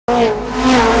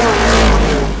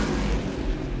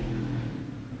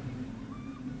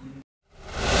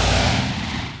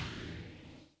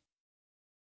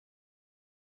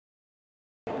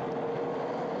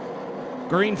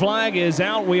Green flag is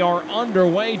out. We are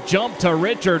underway. Jump to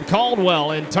Richard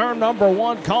Caldwell. In turn number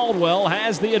 1, Caldwell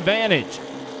has the advantage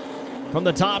from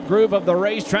the top groove of the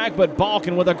racetrack, but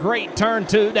Balcaen with a great turn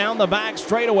 2 down the back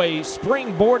straightaway,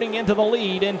 springboarding into the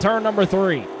lead in turn number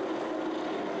 3.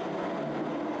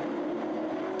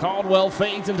 Caldwell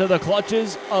fades into the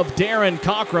clutches of Darren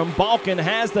Cockrum. Balcaen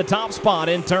has the top spot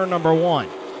in turn number 1.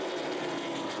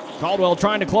 Caldwell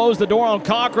trying to close the door on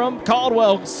Cockrum.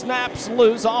 Caldwell snaps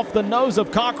loose off the nose of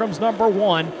Cockrum's number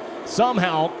 1.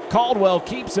 Somehow, Caldwell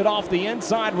keeps it off the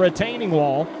inside retaining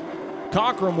wall.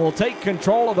 Cockrum will take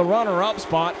control of the runner-up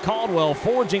spot. Caldwell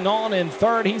forging on in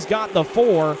third. He's got the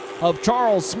 4 of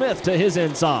Charles Smith to his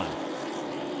inside.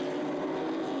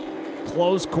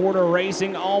 Close quarter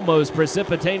racing almost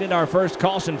precipitated our first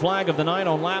caution flag of the night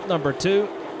on lap number 2.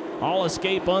 All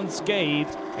escape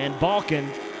unscathed, and Balcaen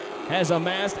has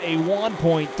amassed a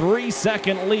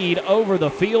 1.3-second lead over the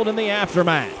field in the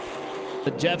aftermath.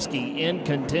 Budzevski in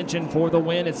contention for the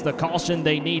win. It's the caution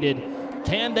they needed.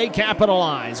 Can they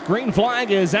capitalize? Green flag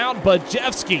is out.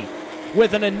 Budzevski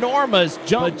with an enormous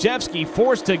jump. Budzevski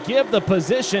forced to give the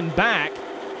position back.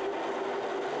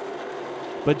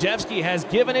 Budzevski has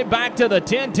given it back to the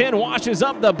 10-10, washes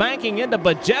up the banking into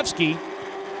Budzevski.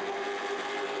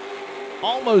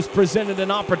 Almost presented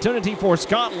an opportunity for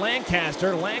Scott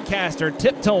Lancaster. Lancaster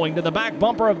tiptoeing to the back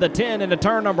bumper of the 10 into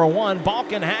turn number 1.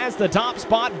 Balcaen has the top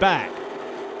spot back.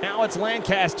 Now it's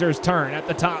Lancaster's turn at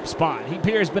the top spot. He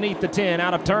peers beneath the 10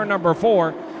 out of turn number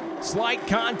 4. Slight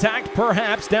contact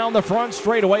perhaps down the front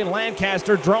straightaway.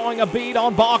 Lancaster drawing a bead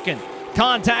on Balcaen.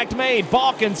 Contact made.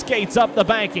 Balcaen skates up the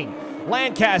banking.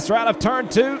 Lancaster out of turn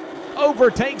 2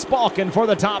 overtakes Balcaen for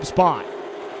the top spot.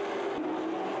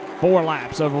 4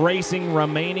 laps of racing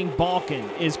remaining.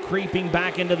 Balcaen is creeping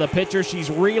back into the picture. She's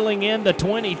reeling in the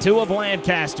 22 of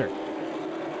Lancaster.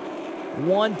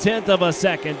 1/10 of a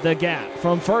second the gap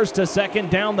from first to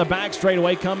second down the back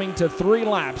straightaway, coming to 3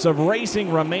 laps of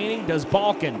racing remaining. Does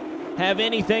Balcaen have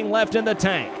anything left in the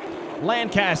tank?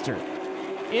 Lancaster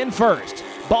in first.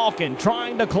 Balcaen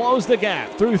trying to close the gap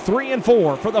through 3 and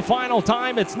 4 for the final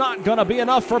time. It's not going to be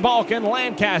enough for Balcaen.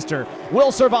 Lancaster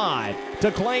will survive to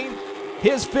claim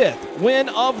his 5th win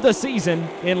of the season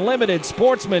in limited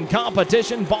sportsman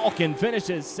competition. Balcaen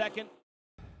finishes second.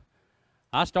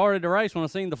 I started the race when I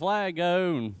seen the flag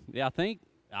go, and yeah,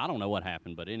 I don't know what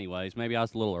happened, but anyways, maybe I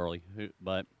was a little early,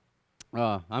 but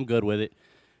I'm good with it.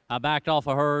 I backed off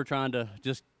of her, trying to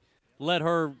just let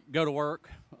her go to work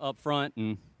up front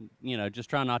and, you know, just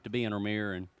try not to be in her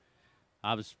mirror. And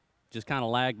I was just kind of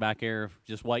lagged back there,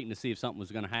 just waiting to see if something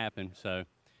was going to happen. So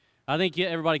I think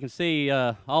everybody can see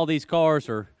all these cars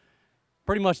are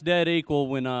pretty much dead equal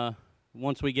when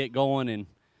once we get going. And,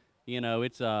 you know,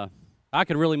 it's I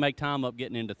could really make time up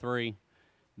getting into 3,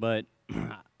 but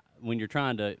when you're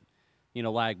trying to, you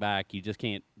know, lag back, you just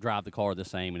can't drive the car the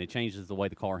same, and it changes the way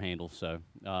the car handles. So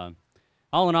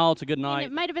all in all, it's a good night.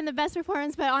 And it might have been the best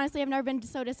performance, but honestly, I've never been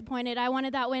so disappointed. I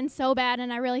wanted that win so bad,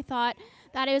 and I really thought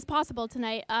that it was possible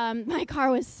tonight. My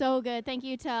car was so good. Thank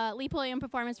you to Lee Pulliam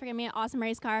Performance for giving me an awesome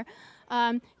race car.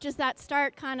 Just that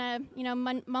start kind of, you know,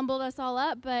 mumbled us all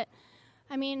up, but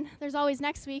I mean, there's always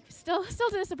next week. Still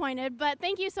disappointed, but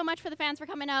thank you so much for the fans for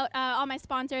coming out. All my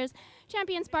sponsors: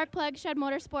 Champion Sparkplug, Shed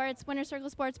Motorsports, Winter Circle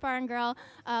Sports Bar and Grill,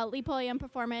 Lee Pulliam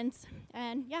Performance,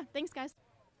 and yeah, thanks guys.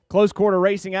 Close quarter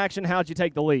racing action. How'd you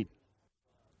take the lead?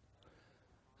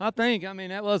 I mean,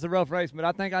 that was a rough race, but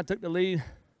I think I took the lead.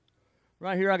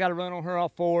 Right here, I got a run on her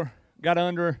off 4, got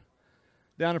under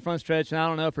down the front stretch, and I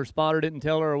don't know if her spotter didn't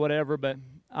tell her or whatever, but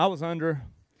I was under.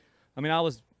 I mean, I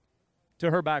was to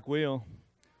her back wheel.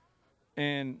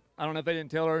 And I don't know if they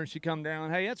didn't tell her, and she come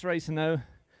down. Hey, that's racing, though.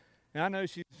 And I know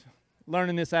she's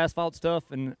learning this asphalt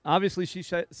stuff, and obviously she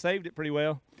saved it pretty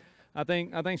well. I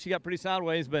think she got pretty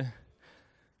sideways, but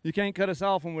you can't cut us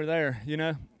off when we're there, you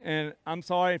know. And I'm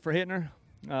sorry for hitting her,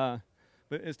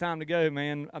 but it's time to go,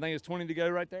 man. I think it's 20 to go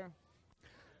right there.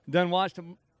 Done watched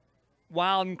some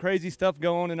wild and crazy stuff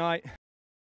go on tonight.